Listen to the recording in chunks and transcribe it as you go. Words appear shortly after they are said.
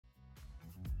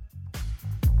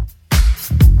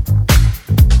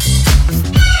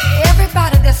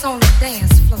that's on the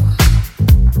dance floor.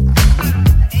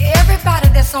 Everybody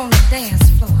that's on the dance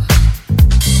floor.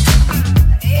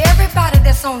 Everybody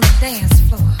that's on the dance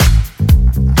floor.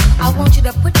 I want you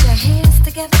to put your hands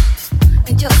together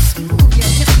and just move your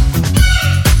hips.